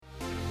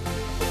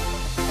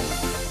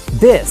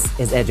This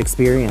is Edge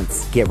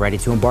Experience. Get ready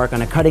to embark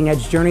on a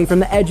cutting-edge journey from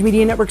the Edge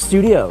Media Network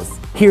studios.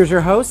 Here's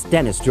your host,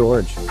 Dennis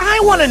George. I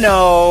want to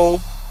know,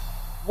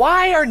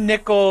 why are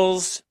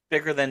nickels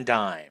bigger than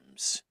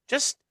dimes?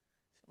 Just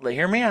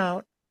hear me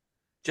out.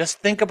 Just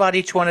think about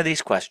each one of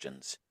these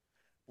questions.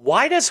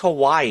 Why does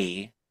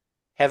Hawaii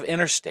have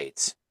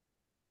interstates?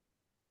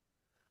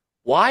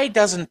 Why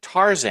doesn't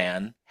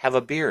Tarzan have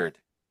a beard?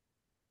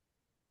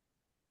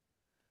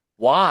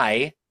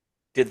 Why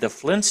did the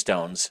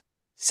Flintstones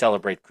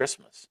celebrate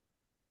Christmas?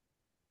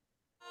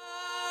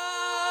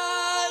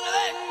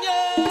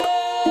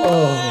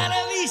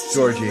 Oh,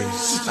 Georgie,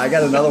 I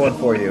got another one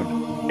for you.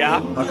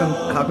 Yeah?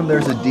 How come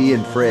there's a D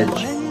in fridge?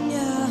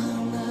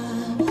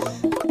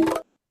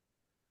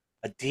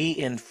 A D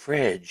in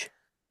fridge.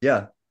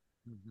 Yeah.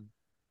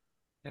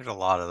 There's a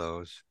lot of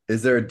those.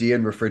 Is there a D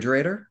in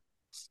refrigerator?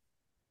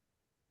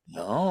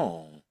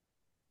 No.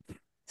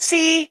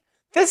 See,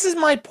 this is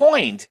my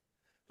point.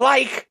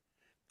 Like,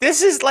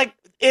 this is like,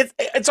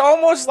 it's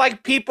almost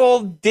like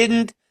people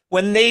didn't,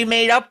 when they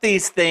made up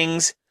these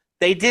things,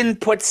 they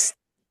didn't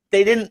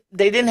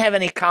have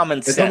any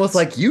common sense. It's almost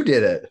like you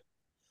did it.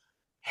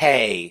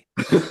 Hey,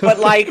 but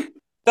like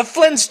the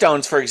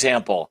Flintstones, for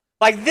example,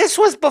 like this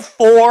was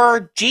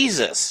before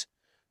Jesus.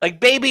 Like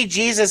baby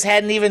Jesus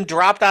hadn't even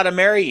dropped out of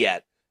Mary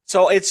yet.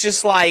 So it's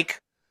just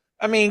like,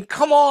 I mean,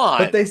 come on.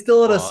 But they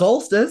still had a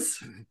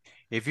solstice.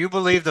 If you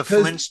believe the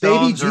 'Cause baby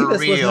Flintstones are Jesus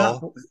was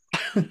real,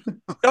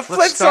 The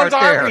Flintstones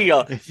are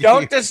real.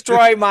 Don't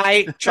destroy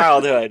my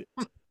childhood.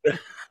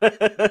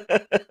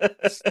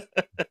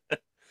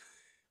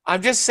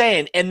 I'm just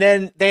saying. And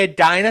then they had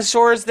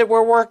dinosaurs that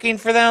were working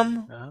for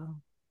them.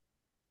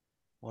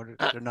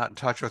 they're not in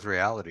touch with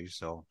reality.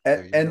 So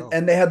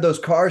And they had those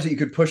cars that you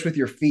could push with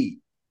your feet.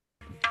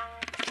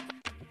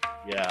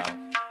 Yeah.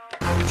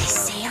 They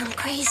say I'm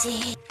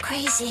crazy.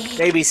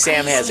 Maybe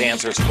Sam has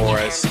answers for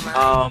us.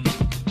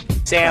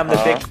 Sam,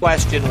 the big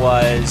question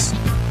was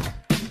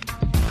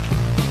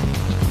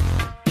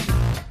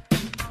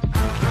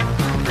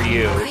for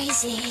you.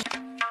 Crazy.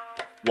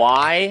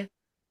 Why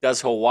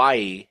does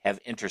Hawaii have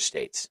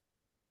interstates?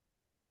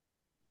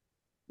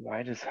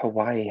 Why does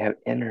Hawaii have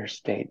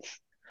interstates?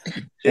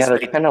 This Yeah, they're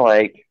may- kind of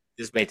like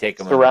This may take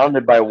a minute.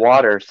 surrounded by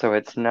water, so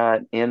it's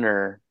not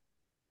inner.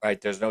 Right,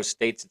 there's no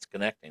states it's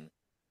connecting.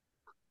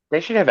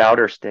 They should have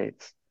outer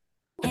states.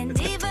 And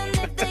even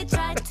if they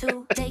try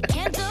to, they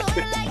can't do it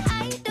like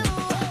I do.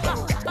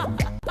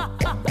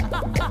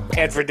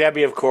 And for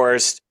Debbie, of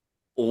course,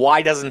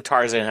 why doesn't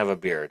Tarzan have a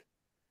beard?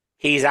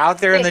 He's out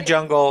there in the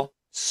jungle,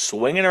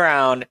 swinging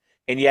around,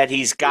 and yet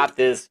he's got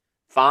this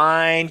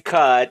fine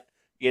cut.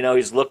 You know,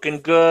 he's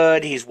looking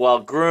good. He's well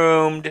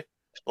groomed.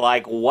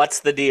 Like, what's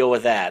the deal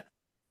with that?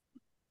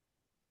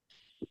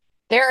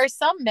 There are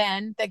some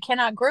men that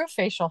cannot grow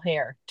facial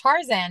hair.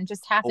 Tarzan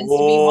just happens to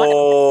be one of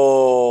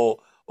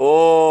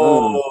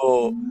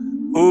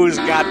them. Who's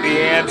got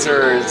the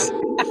answers?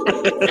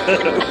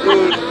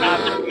 Who's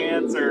got the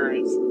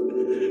answers?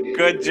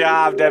 Good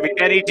job, Debbie.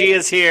 Denny G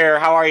is here.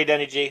 How are you,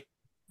 Denny G?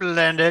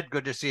 Splendid.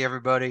 Good to see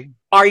everybody.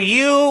 Are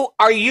you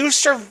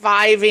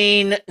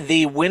surviving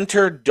the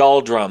winter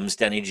doldrums,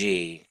 Denny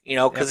G? You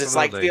know, because it's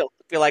like Absolutely.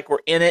 feel like we're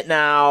in it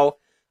now.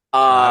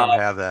 I don't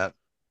have that.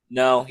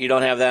 No, you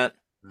don't have that.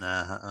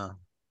 Nah.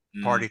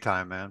 Party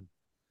time, man.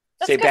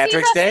 St.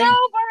 Patrick's Day?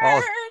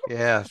 Oh,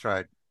 yeah, that's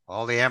right.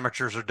 All the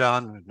amateurs are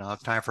done. Now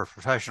it's time for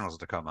professionals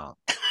to come out.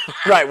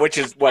 Right, which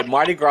is what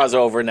Mardi Gras is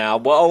over now.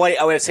 Well, wait,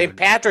 St.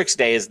 Patrick's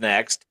Day is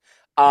next.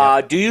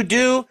 Do you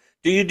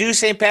do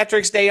St.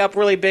 Patrick's Day up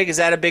really big? Is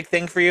that a big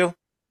thing for you?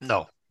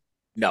 No.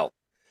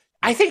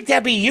 I think,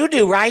 Debbie, you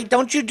do, right?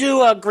 Don't you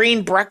do a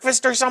green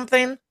breakfast or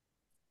something?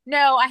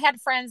 No, I had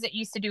friends that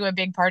used to do a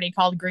big party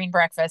called Green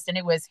Breakfast, and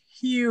it was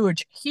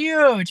huge.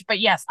 But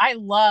yes, I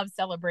love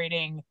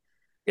celebrating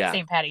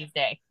St. Patty's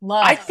Day.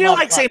 I feel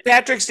like St.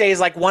 Patrick's Day is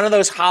like one of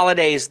those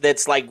holidays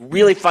that's like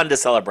really fun to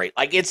celebrate.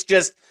 Like it's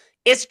just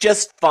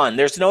fun.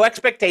 There's no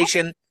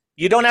expectation.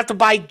 You don't have to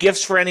buy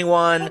gifts for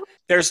anyone.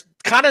 There's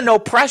kind of no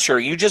pressure.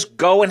 You just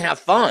go and have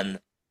fun.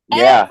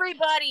 Yeah.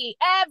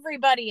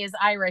 Everybody is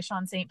Irish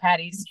on St.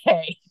 Patty's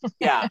Day.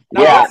 Yeah.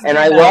 Yeah, and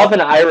I love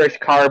an Irish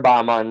car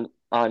bomb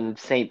on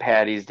St.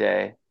 Patty's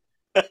Day.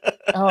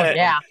 Oh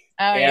yeah.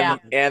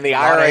 And the A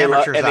lot of IRA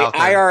amateurs and the out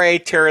there. IRA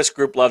terrorist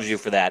group loves you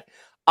for that.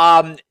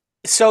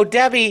 So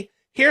Debbie,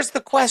 here's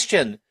the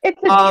question. It's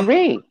a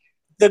drink.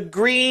 The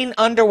green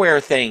underwear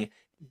thing.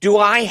 Do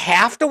I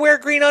have to wear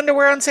green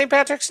underwear on St.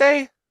 Patrick's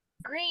Day?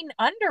 Green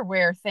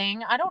underwear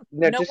thing. I don't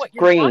No, know just what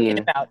you're talking green.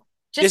 about.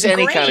 Just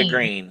any kind of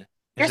green.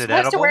 You're Is it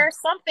supposed to edible? wear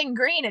something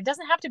green. It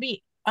doesn't have to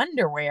be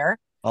underwear.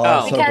 Oh,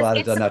 I'm so Because glad it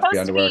it's doesn't have to be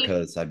supposed to underwear be-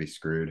 because I'd be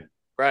screwed.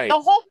 Right. The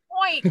whole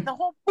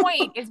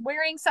point is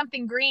wearing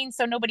something green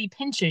so nobody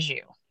pinches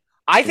you.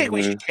 I think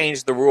we should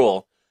change the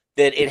rule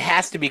that it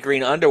has to be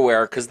green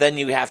underwear because then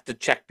you have to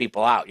check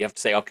people out. You have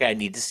to say, okay, I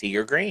need to see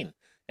your green.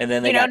 And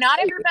then they not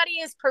everybody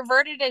is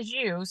perverted as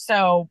you,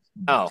 so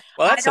Oh,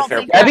 well, that's I a don't fair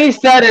think point. Debbie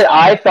said it.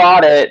 I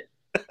thought it.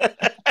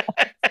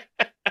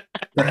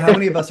 But how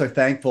many of us are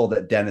thankful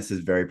that Dennis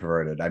is very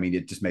perverted? I mean,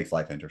 it just makes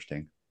life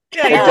interesting.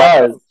 Yeah, It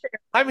does.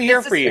 I'm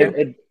here for you.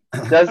 It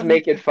does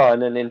make it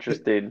fun and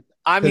interesting.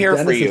 I'm here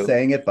Dennis for you. is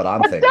saying it, but I'm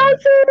What thinking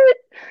does it.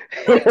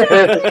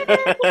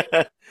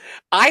 it?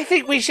 I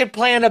think we should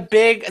plan a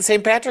big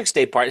St. Patrick's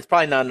Day party. It's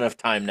probably not enough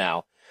time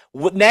now.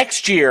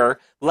 Next year,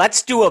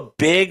 let's do a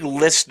big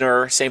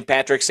listener St.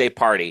 Patrick's Day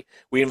party.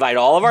 We invite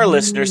all of our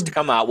listeners to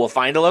come out. We'll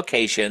find a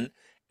location,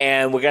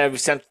 and we're going to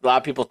send a lot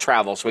of people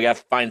travel, so we got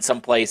to find some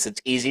place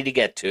that's easy to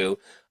get to.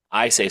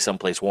 I say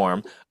someplace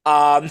warm.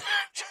 I'm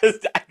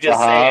just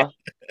saying.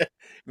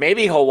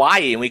 Maybe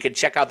Hawaii, and we could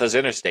check out those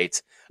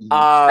interstates.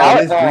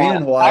 It is green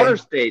in Hawaii. Outer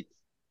states.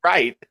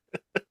 Right.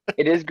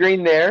 It is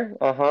green there.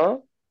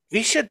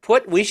 We should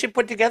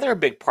put together a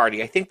big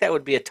party. I think that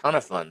would be a ton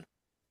of fun.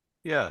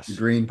 Yes.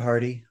 Green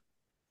party.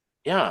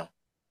 Yeah.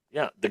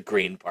 Yeah. The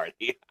green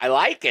party. I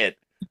like it.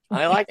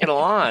 I like it a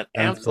lot.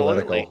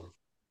 Absolutely. Political.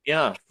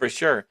 Yeah, for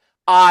sure.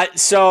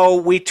 So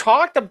we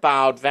talked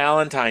about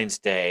Valentine's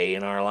Day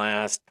in our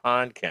last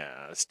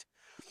podcast,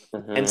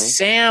 and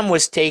Sam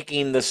was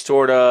taking the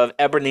sort of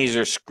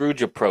Ebenezer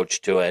Scrooge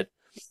approach to it.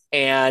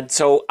 And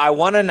so I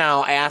want to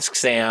now ask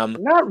Sam.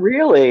 Not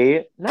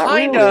really.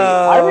 Kind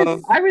really.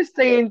 of. I was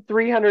saying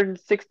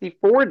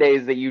 364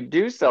 days that you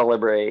do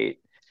celebrate.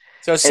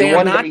 So Sam,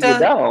 and one day you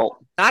don't.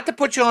 Not to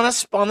put you on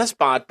the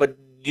spot, but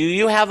do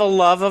you have a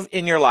love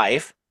in your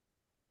life?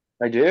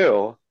 I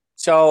do.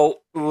 So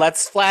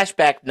let's flash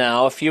back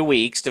now a few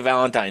weeks to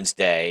Valentine's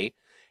Day,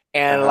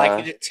 and I'd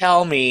like you to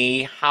tell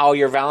me how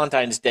your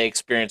Valentine's Day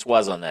experience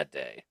was on that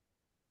day.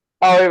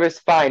 Oh, it was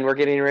fine. We're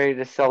getting ready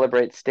to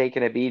celebrate Steak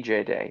and a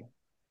BJ Day.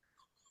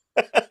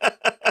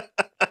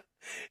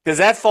 Does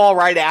that fall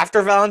right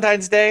after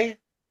Valentine's Day?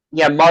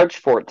 Yeah,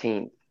 March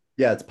 14th.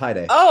 Yeah, it's Pi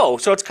Day. Oh,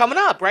 so it's coming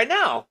up right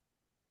now.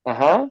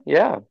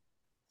 Yeah.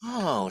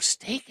 Oh,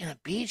 Steak and a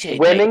BJ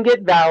Women Day.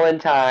 get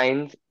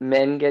Valentine's,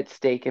 men get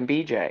Steak and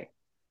BJ.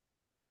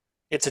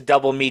 It's a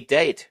double meat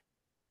date.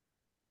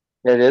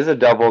 It is a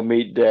double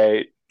meat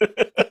date.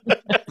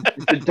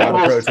 It's a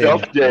double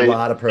stuff date. A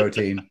lot of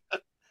protein.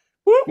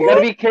 You got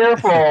to be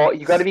careful.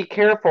 You got to be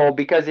careful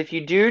because if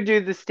you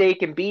do the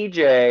steak and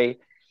BJ,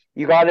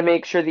 you got to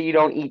make sure that you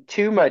don't eat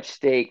too much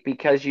steak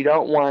because you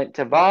don't want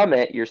to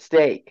vomit your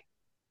steak.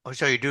 Oh,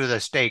 so you do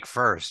the steak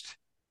first.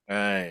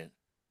 Right.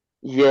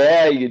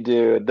 Yeah, you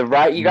do.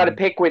 You got to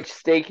pick which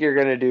steak you're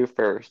going to do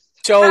first.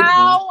 So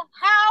how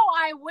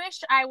I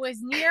wish I was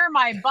near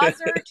my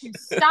buzzer to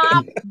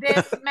stop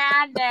this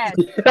madness.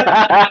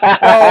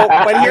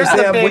 but here's the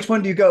Sam, thing. which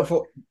one do you go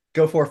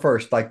for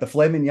first? Like the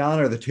filet mignon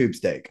or the tube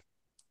steak?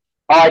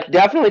 I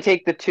definitely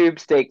take the tube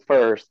steak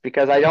first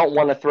because I don't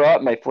want to throw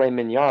up my filet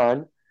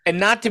mignon. And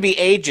not to be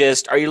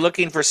ageist, are you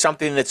looking for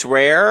something that's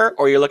rare,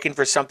 or you're looking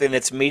for something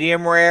that's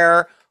medium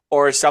rare,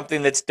 or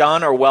something that's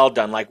done or well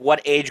done? Like,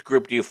 what age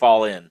group do you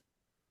fall in?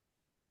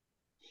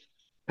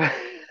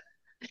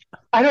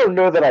 I don't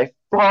know that I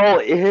fall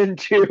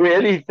into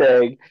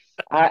anything.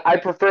 I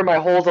prefer my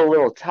holes a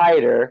little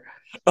tighter.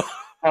 But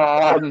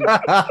I'm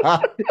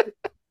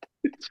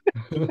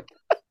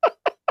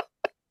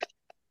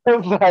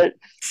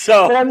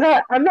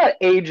not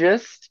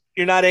ageist.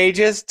 You're not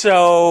ageist,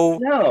 so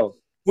No.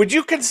 Would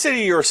you consider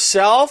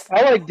yourself?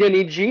 I like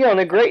Denny G on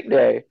a great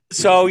day.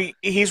 So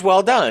he's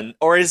well done,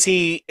 or is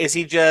he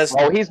just?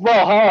 Oh, he's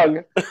well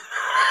hung.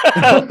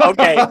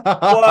 Okay.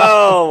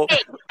 Whoa.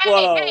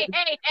 Whoa.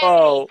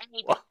 Whoa.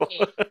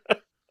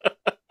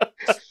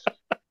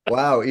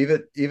 Wow.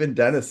 Even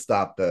Dennis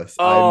stopped this.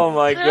 Oh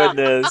my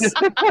goodness.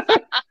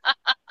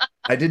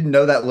 I didn't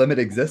know that limit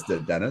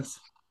existed, Dennis.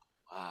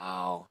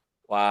 Wow.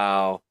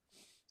 Wow.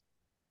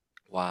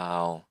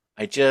 Wow.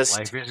 Life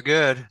is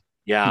good.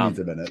 Yeah. Needs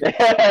a minute.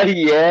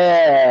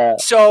 Yeah.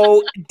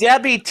 So,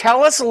 Debbie,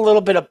 tell us a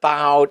little bit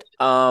about,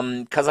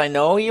 because I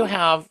know you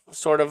have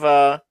sort of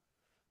a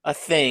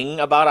thing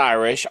about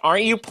Irish.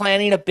 Aren't you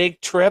planning a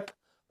big trip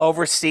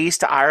overseas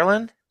to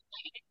Ireland?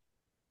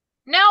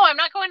 No, I'm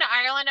not going to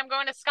Ireland. I'm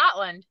going to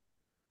Scotland.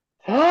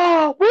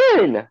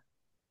 When?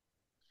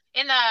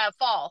 In the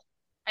fall.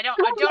 I don't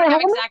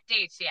have exact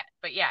dates yet,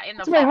 but yeah, in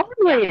the That's my fall.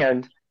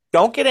 homeland.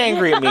 Don't get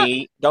angry at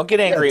me. Don't get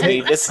angry at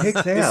me. Take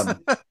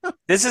Sam.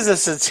 This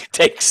is a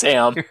take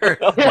Sam.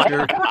 Oh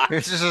my God.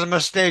 This is a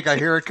mistake. I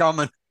hear it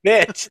coming.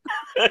 Bitch.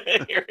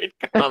 Here it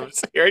comes.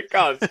 Here it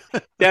comes.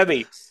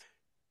 Debbie.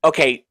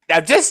 Okay,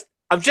 I'm just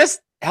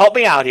help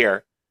me out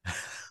here.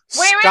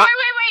 Wait.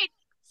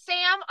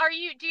 Sam,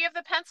 do you have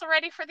the pencil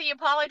ready for the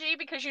apology?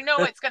 Because you know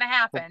it's gonna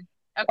happen.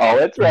 Okay. Oh,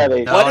 it's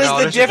ready. What is the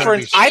this is gonna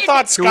difference? be I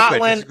thought stupid. This is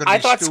Scotland gonna be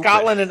stupid.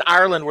 Scotland and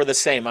Ireland were the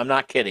same. I'm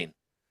not kidding.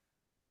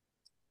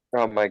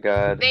 Oh my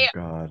God. They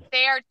God.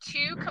 are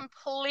two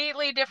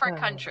completely different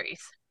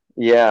countries.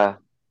 Yeah.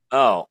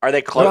 Oh, are they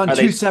They're close? on Are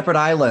two separate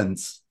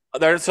islands.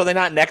 so they're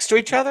not next to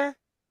each other?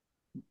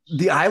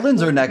 The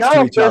islands are next No,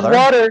 to each there's other.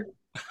 water.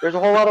 There's a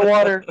whole lot of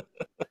water.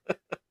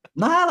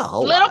 Not a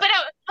whole Little lot. bit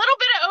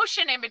of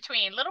ocean in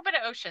between. Little bit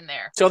of ocean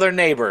there. So they're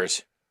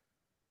neighbors.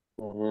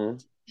 Mm-hmm.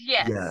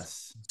 Yes.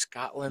 Yes.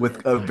 Scotland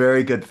With a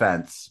very good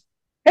fence.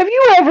 Have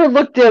you ever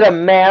looked at a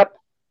map?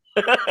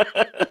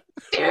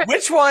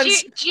 Which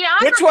ones?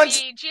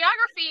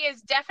 Geography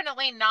is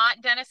definitely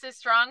not Dennis's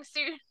strong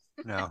suit.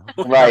 No.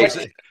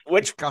 Right.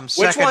 Which comes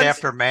which second ones?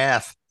 after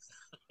math.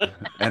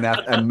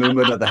 and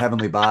movement of the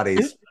heavenly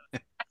bodies.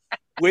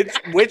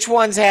 Which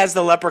ones has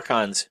the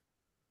leprechauns?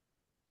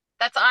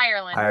 That's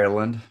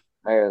Ireland.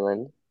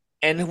 Ireland.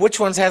 And which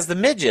ones has the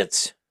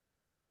midgets?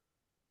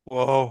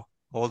 Whoa,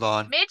 hold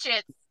on.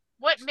 Midgets.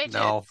 What midgets?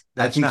 No, I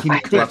that's think not. he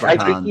means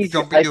leprechauns.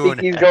 Don't be doing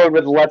he's that. going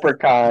with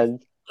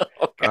leprechauns.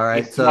 Okay. All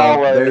right, so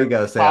Smaller, there you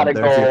go, Sam. pot of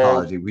There's the gold.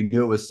 apology. We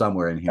knew it was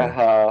somewhere in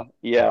here.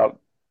 Yeah.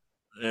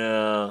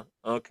 Yeah.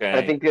 Okay.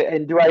 I think.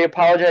 And do I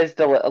apologize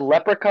to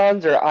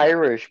leprechauns or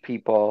Irish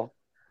people?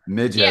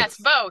 Midgets. Yes,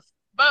 both.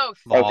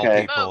 Small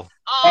Okay. people. Both.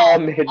 All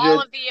of midgets.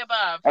 the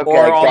above. Okay,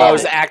 Or all got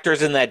those it.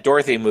 actors in that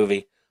Dorothy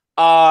movie.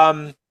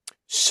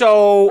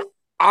 So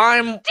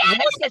I'm.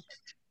 Dennis!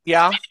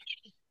 Yeah.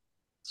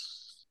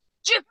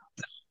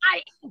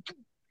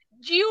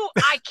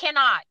 I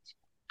cannot.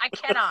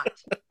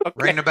 Okay.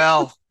 Ring the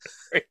bell.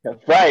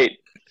 Right.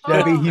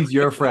 Debbie, he's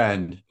your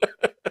friend.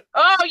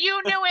 Oh,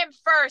 you knew him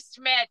first,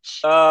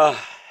 Mitch. All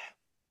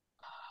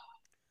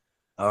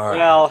right.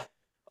 Well,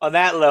 on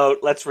that note,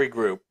 let's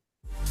regroup.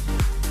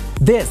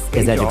 This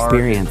is Edge HR.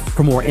 Experience.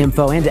 For more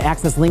info and to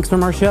access links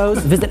from our shows,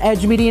 visit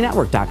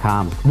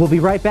edgemedianetwork.com. We'll be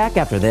right back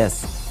after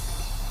this.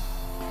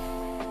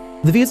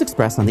 The views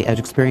expressed on the Edge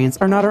Experience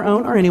are not our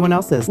own or anyone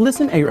else's.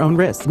 Listen at your own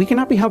risk. We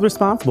cannot be held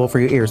responsible for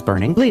your ears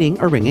burning,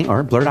 bleeding, or ringing,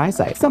 or blurred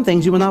eyesight. Some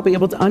things you will not be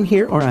able to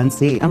unhear or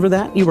unsee, and for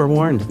that, you are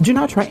warned. Do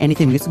not try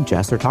anything we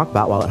suggest or talk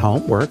about while at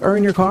home, work, or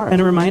in your car.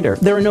 And a reminder,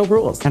 there are no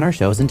rules, and our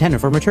show is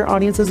intended for mature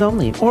audiences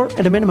only, or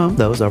at a minimum,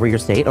 those over your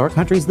state or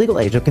country's legal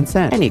age of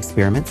consent. Any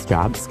experiments,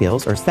 jobs,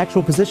 skills, or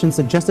sexual positions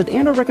suggested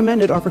and or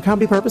recommended are for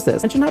comedy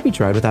purposes and should not be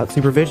tried without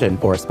supervision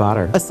or a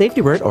spotter. A safety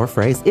word or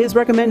phrase is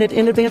recommended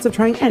in advance of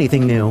trying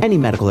anything new. Any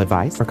medical advice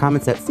or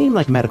comments that seem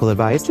like medical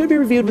advice should be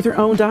reviewed with your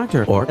own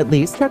doctor, or at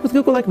least check with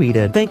Google like we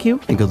did. Thank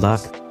you, and good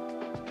luck.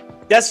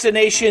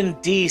 Destination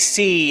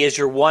DC is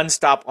your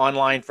one-stop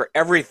online for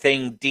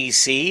everything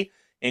DC,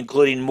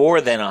 including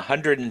more than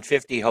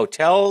 150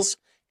 hotels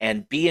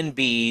and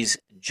B&Bs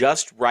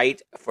just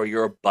right for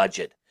your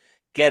budget.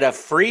 Get a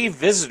free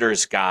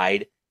visitor's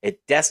guide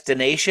at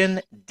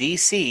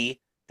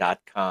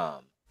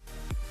destinationdc.com.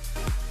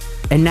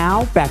 And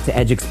now, back to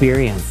Edge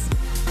Experience.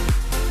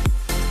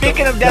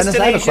 Speaking of Dennis,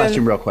 destination, I have a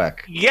question real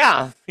quick.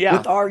 Yeah.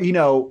 With our,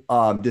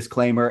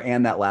 disclaimer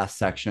and that last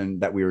section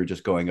that we were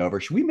just going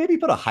over, should we maybe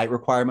put a height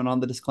requirement on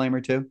the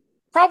disclaimer too?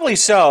 Probably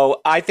so.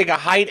 I think a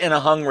height and a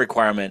hung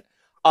requirement.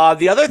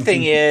 The other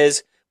thing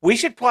is we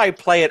should probably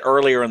play it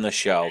earlier in the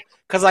show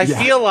because I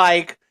feel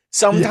like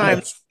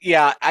sometimes,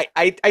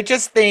 I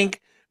just think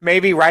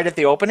maybe right at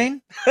the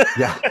opening.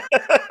 Yeah.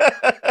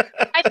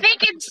 I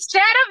think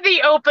instead of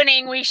the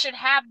opening, we should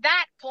have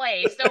that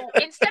play. So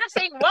instead of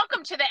saying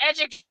 "Welcome to the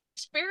Edge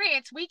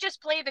Experience," we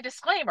just play the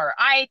disclaimer.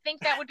 I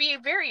think that would be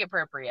very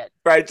appropriate.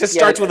 Right. Just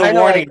starts with a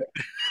warning.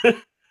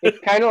 It's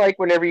kind of like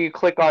whenever you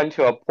click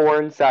onto a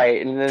porn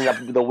site and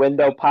then the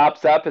window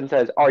pops up and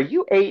says, "Are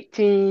you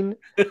 18?"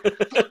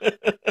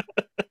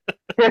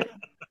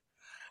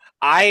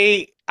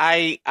 I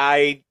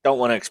don't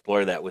want to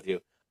explore that with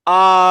you.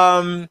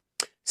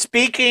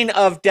 Speaking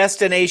of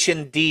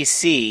Destination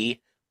DC,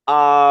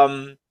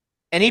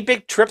 any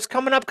big trips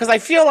coming up? Because I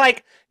feel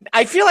like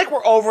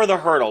we're over the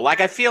hurdle.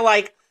 Like I feel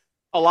like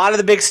a lot of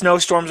the big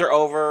snowstorms are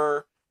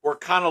over. We're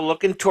kind of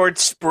looking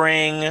towards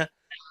spring.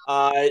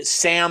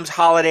 Sam's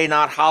holiday,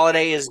 not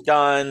holiday, is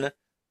done.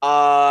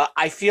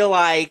 I feel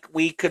like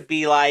we could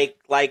be like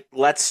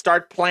let's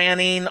start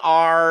planning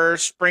our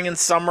spring and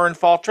summer and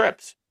fall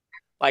trips.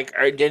 Like,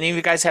 do any of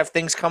you guys have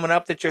things coming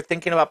up that you're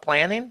thinking about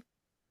planning?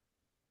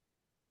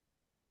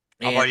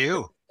 How about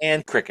you?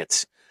 And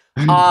crickets.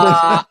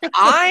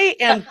 I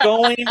am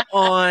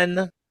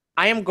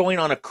going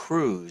on a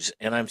cruise,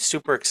 and I'm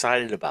super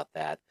excited about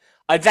that.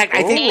 In fact,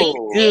 I think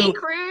we do a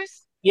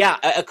cruise. Yeah,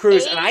 a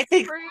cruise, and I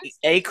think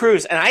a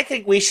cruise, and I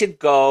think we should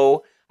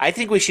go. I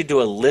think we should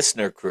do a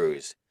listener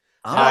cruise.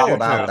 I'm all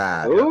about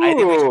that. I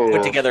think we should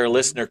put together a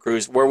listener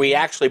cruise where we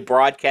actually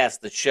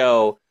broadcast the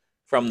show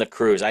from the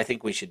cruise. I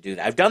think we should do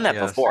that. I've done that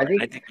before.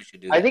 I think we should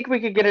do that. I think we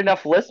could get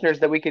enough listeners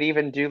that we could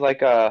even do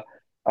like a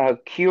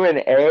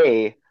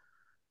Q&A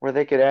where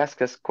they could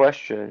ask us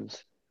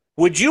questions.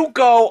 Would you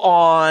go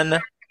on,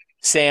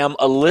 Sam,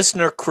 a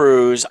listener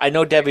cruise? I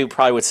know Debbie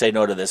probably would say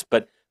no to this,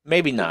 but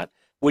maybe not.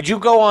 Would you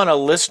go on a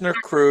listener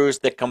cruise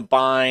that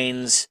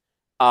combines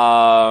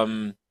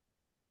the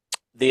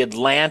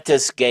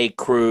Atlantis Gay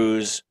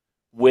cruise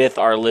with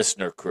our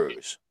listener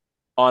cruise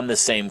on the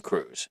same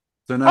cruise?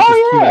 So not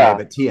just Q&A,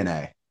 but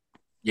TNA.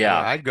 Yeah,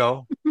 I'd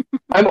go.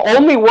 I'm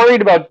only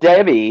worried about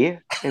Debbie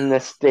in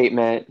this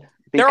statement.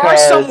 There are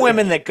some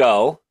women that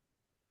go.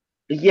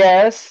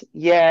 Yes,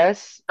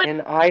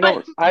 and I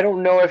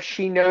don't know if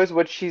she knows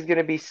what she's going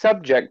to be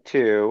subject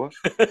to.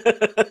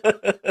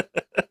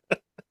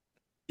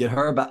 Get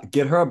her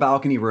a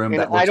balcony room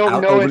And that looks I don't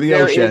out know over if the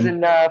there ocean. is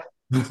enough.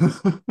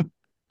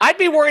 I'd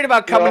be worried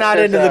about coming out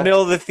into the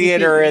middle of the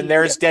theater and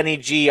there's Denny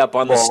G up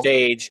on the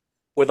stage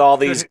with all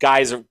these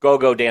guys,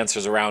 go-go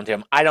dancers around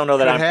him. I don't know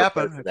that I'm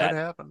prepared for It that. could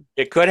happen.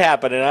 It could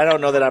happen, and I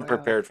don't know that I'm Yeah.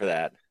 prepared for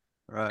that.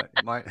 Right.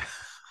 It might.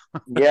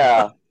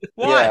 Yeah.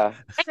 Why? Yeah.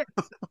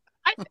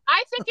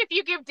 I think if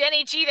you give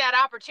Denny G that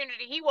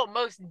opportunity, he will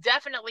most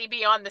definitely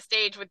be on the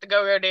stage with the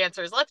go-go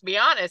dancers. Let's be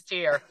honest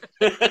here.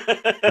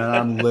 And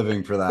I'm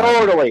living for that.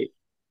 Totally.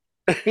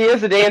 He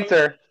is a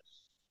dancer.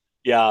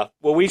 Yeah.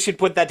 Well, we should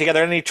put that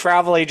together. Any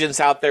travel agents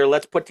out there,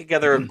 let's put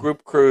together a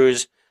group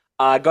cruise.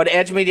 Go to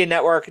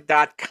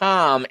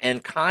edgemedianetwork.com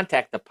and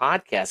contact the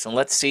podcast, and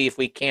let's see if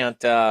we can't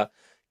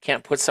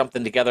put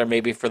something together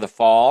maybe for the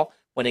fall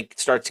when it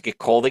starts to get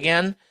cold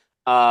again.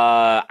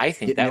 I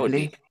think that would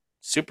be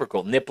super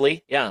cool.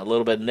 Nipply. Yeah, a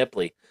little bit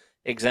nipply.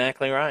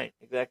 Exactly right.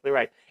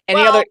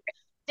 Any other...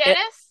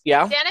 Dennis?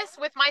 Yeah. Dennis,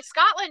 with my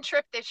Scotland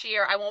trip this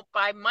year,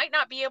 I might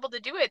not be able to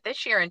do it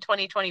this year in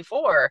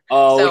 2024.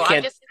 Oh, so we can't.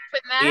 I'm just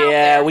putting that out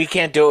Yeah, there. we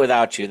can't do it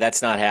without you.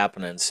 That's not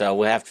happening. So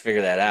we'll have to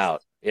figure that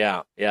out.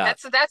 Yeah.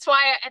 That's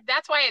why at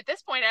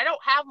this point I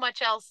don't have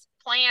much else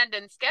planned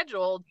and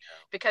scheduled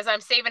because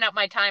I'm saving up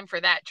my time for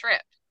that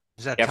trip.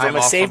 Is that Yeah, time from a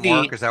off safety-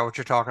 from work? Is that what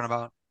you're talking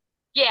about?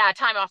 Yeah,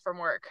 time off from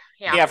work.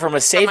 Yeah, from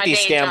a safety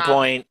day job.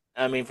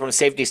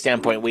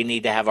 standpoint, we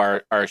need to have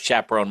our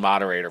chaperone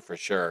moderator for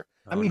sure.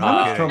 I mean, no how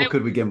much kidding. trouble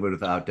could we get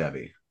without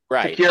Debbie?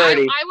 Right.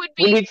 Security. I would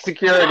be. We need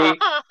security.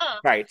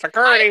 Right.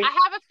 Security. I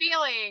have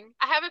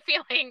a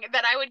feeling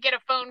that I would get a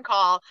phone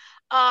call.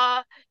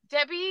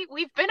 Debbie,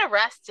 we've been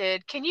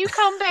arrested. Can you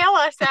come bail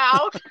us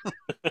out?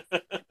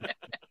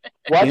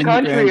 What In the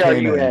country Grand are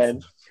you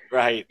Caymans. in?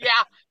 Right.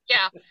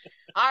 Yeah.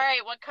 All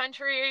right, what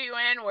country are you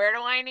in? Where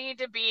do I need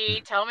to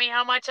be? Tell me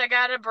how much I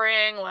gotta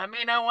bring. Let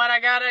me know what I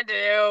gotta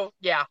do.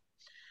 Yeah.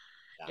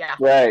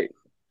 Right.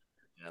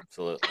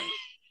 Absolutely.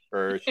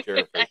 For sure.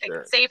 I think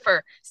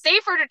safer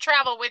to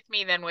travel with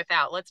me than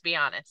without. Let's be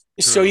honest.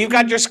 So you've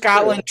got your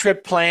Scotland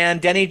trip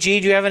planned. Denny G,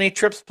 do you have any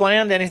trips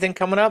planned? Anything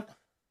coming up?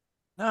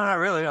 No, not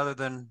really, other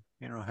than,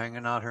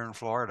 hanging out here in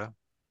Florida.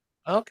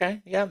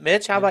 Okay. Yeah.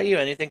 Mitch, how about you?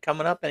 Anything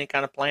coming up? Any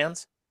kind of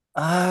plans?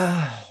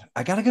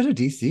 I gotta go to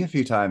DC a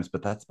few times,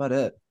 but that's about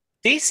it.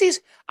 DC's,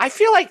 I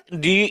feel like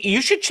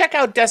you should check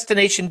out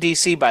Destination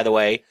DC, by the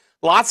way.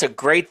 Lots of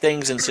great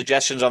things and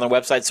suggestions on their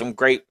website. Some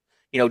great,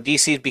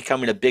 DC's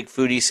becoming a big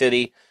foodie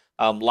city.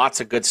 Lots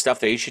of good stuff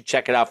there. You should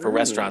check it out for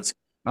restaurants.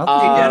 I'll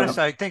Hey, think Dennis,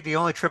 I think the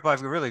only trip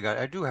I've really got,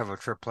 I do have a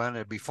trip planned.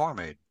 It'd be Farm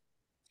Aid.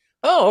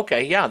 Oh,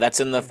 okay. Yeah, that's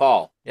in the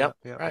fall. Yep.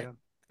 Yeah, right.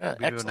 yeah. I'll be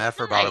doing Excellent. that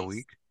for about a Nice.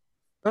 week.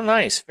 Oh,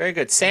 nice. Very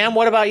good. Sam,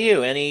 what about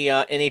you?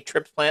 Any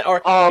trips planned?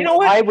 Or you know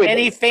I what? would-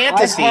 Any I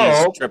fantasies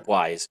hope-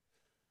 trip-wise?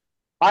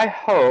 I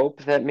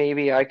hope that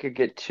maybe I could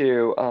get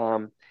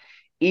to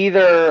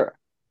either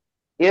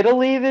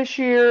Italy this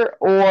year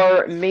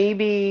or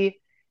maybe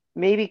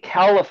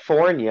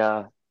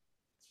California.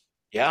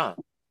 Yeah.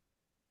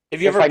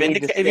 Have you If ever I been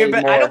need to? to Have you ever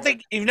stay been? I don't more.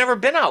 think you've never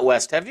been out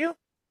west, have you?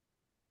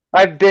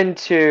 I've been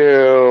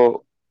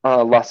to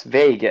Las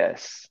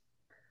Vegas,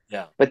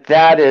 Yeah. but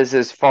that is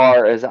as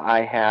far as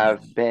I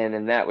have been,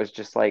 and that was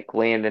just like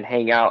land and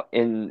hang out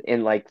in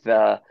like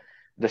the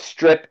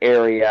strip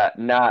area,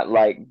 not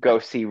like go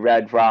see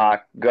Red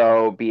Rock,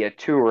 go be a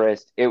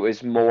tourist. It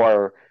was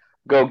more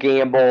go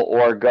gamble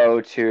or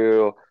go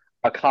to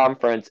a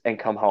conference and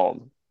come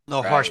home.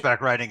 No Right. horseback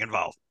riding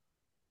involved.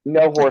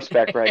 No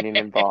horseback riding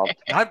involved.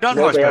 I've done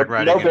No horseback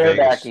riding no in Vegas.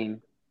 barebacking.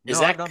 Is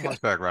No, that I've done good?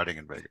 horseback riding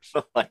in Vegas.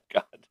 Oh my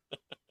God.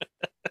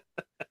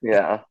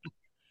 Yeah.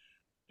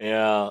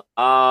 Yeah.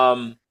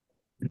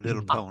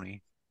 Little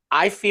pony.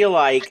 I feel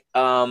like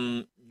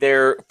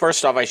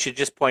first off, I should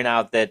just point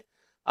out that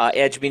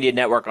Edge Media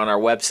Network on our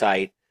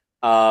website,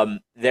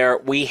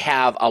 we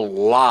have a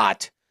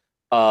lot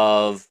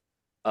of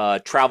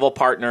travel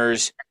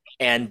partners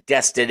and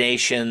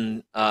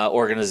destination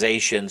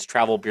organizations,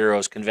 travel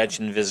bureaus,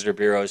 convention and visitor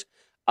bureaus.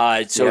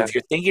 So Yeah. if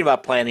you're thinking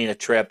about planning a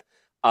trip,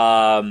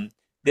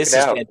 this Check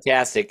is it out.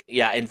 fantastic.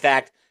 Yeah, in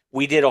fact,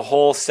 we did a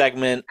whole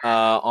segment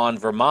on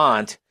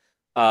Vermont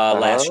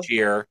last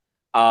year.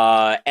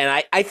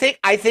 And I think,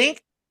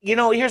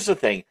 here's the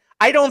thing.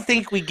 I don't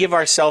think we give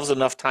ourselves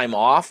enough time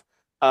off.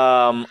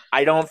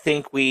 I don't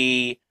think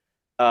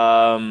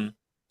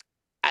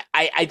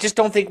I just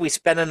don't think we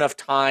spend enough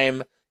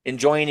time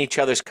enjoying each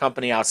other's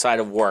company outside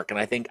of work. And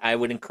I think I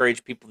would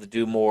encourage people to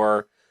do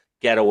more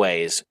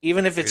getaways,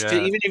 even if it's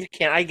even if you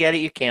can't. I get it,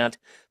 you can't.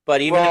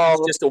 But even if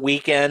it's just a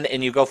weekend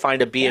and you go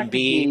find a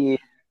B&B.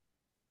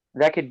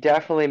 That could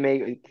definitely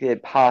make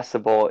it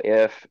possible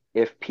if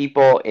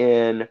people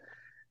in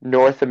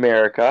North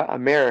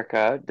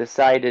America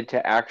decided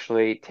to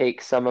actually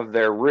take some of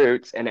their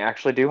roots and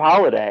actually do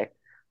holiday.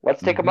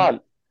 Let's take a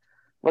month.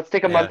 Let's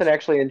take a month and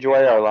actually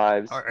enjoy our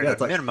lives. Or Yeah, at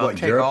it's a like minimum, what,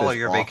 take Europe all is of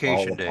your off all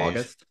vacation of days.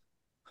 August?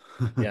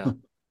 Yeah.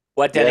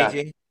 What, Denny Yeah.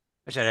 G?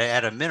 I said,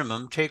 at a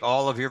minimum, take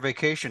all of your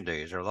vacation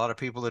days. There are a lot of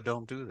people that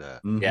don't do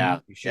that. Mhm. Yeah.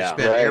 You should Yeah.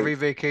 spend Right. every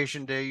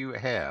vacation day you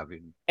have.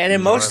 And in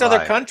enjoy most other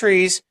life.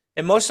 countries,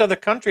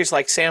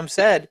 like Sam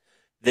said,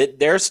 that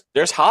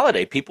there's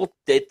holiday. People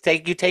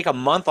you take a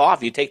month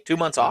off, you take 2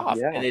 months off.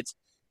 Yeah. And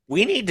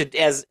we need to,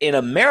 as in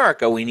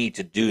America, we need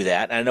to do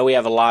that. And I know we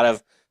have a lot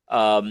of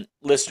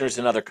listeners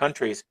in other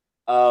countries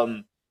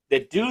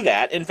that do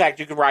that. In fact,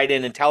 you can write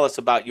in and tell us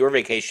about your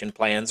vacation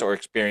plans or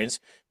experience.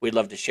 We'd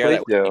love to share Please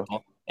that with do.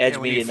 people. Edge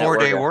we Media need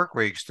 4-day Network. work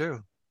weeks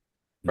too.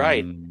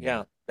 Right.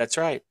 Yeah, that's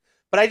right.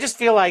 But I just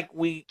feel like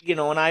and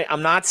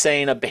I'm not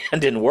saying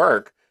abandon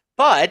work,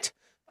 but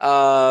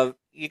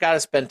you got to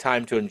spend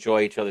time to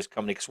enjoy each other's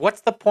company. Because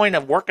what's the point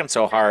of working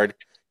so hard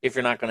if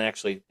you're not going to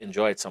actually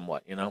enjoy it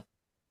somewhat, Yeah,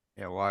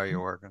 why are you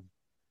working?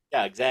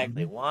 Yeah,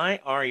 exactly. Why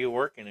are you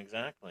working?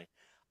 Exactly.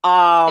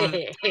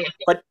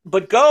 But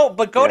go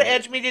to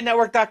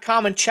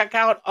edgemedianetwork.com and check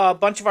out a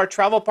bunch of our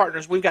travel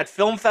partners. We've got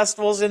film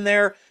festivals in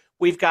there.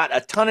 We've got a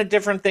ton of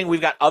different things.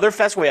 We've got other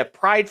fests. We have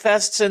Pride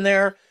Fests in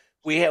there.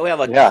 We have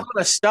a ton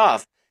of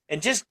stuff.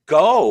 And just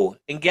go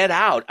and get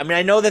out. I mean,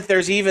 I know that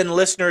there's even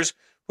listeners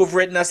who've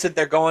written us that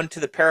they're going to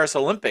the Paris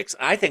Olympics.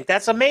 I think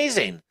that's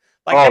amazing.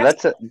 Like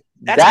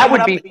that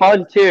would be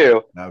fun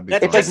too.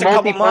 That's It's just like a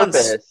couple months.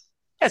 multi-purpose.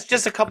 That's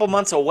just a couple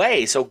months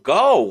away. So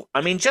go.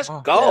 I mean, just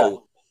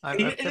go.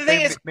 The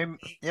thing is, you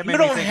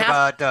don't think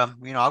about,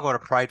 I'll go to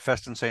Pride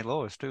Fest in St.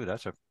 Louis too.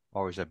 That's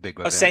always a big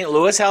event. St.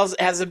 Louis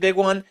has a big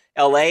one.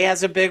 LA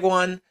has a big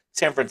one.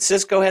 San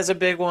Francisco has a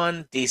big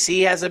one.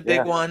 DC has a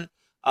big one.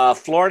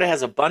 Florida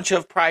has a bunch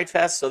of Pride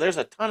Fests. So there's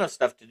a ton of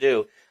stuff to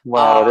do.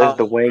 Wow, there's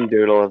the wing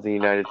doodle of the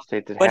United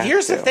States. But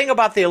here's the thing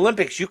about the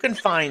Olympics. You can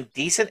find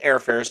decent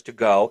airfares to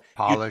go.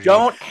 You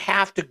don't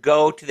have to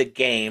go to the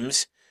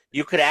games.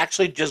 You could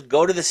actually just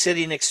go to the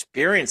city and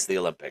experience the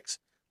Olympics.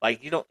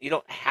 Like you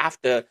don't have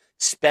to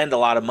spend a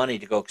lot of money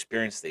to go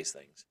experience these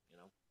things.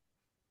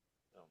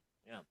 So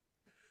yeah,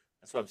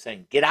 that's what I'm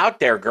saying. Get out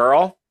there,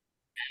 girl.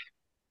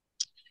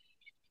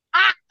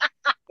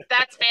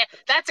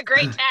 That's a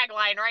great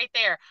tagline right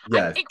there.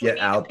 Yes, I think get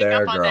out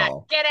there,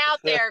 girl. Get out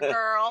there,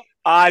 girl.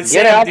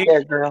 Get out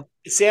there, girl.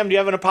 Sam, do you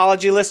have an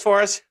apology list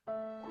for us?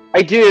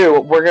 I do.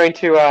 We're going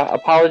to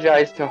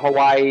apologize to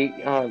Hawaii.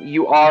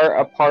 You are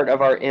a part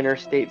of our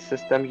interstate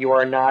system. You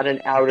are not an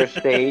outer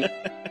state.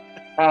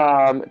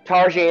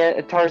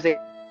 Tarzan,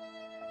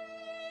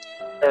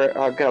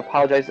 are going to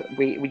apologize.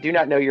 We do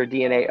not know your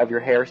DNA of your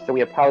hair, so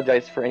we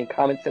apologize for any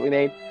comments that we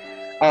made.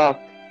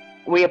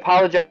 We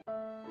apologize.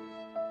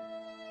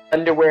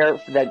 Underwear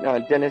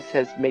that Dennis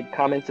has made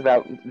comments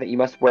about that you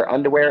must wear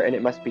underwear and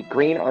it must be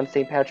green on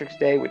St. Patrick's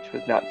Day, which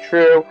was not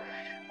true.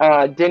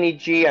 Denny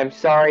G, I'm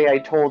sorry I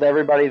told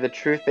everybody the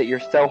truth that you're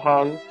so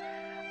hung.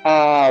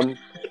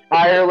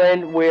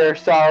 Ireland, we're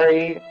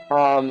sorry.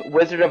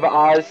 Wizard of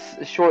Oz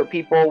short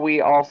people,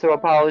 we also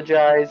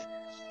apologize.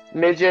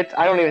 Midgets,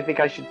 I don't even think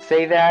I should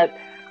say that.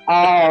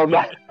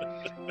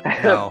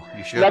 No,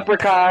 you shouldn't.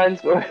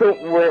 Leprechauns,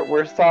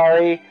 we're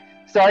sorry.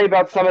 Sorry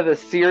about some of the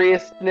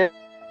seriousness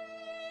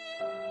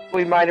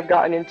we might have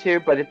gotten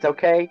into, but it's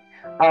okay.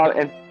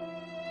 And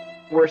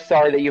we're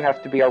sorry that you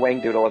have to be our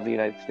wang doodle of the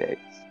United States.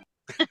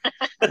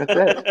 That's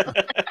it.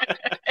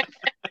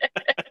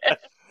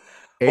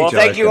 Well,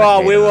 thank you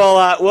all.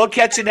 We'll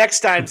catch you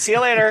next time. See you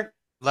later.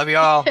 Love you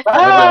all. Bye.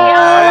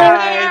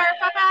 Bye.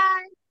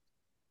 Bye.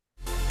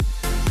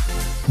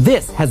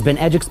 This has been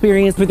Edge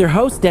Experience with your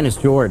host, Dennis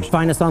George.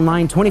 Find us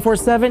online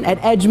 24/7 at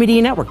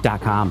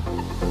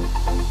edgemedianetwork.com.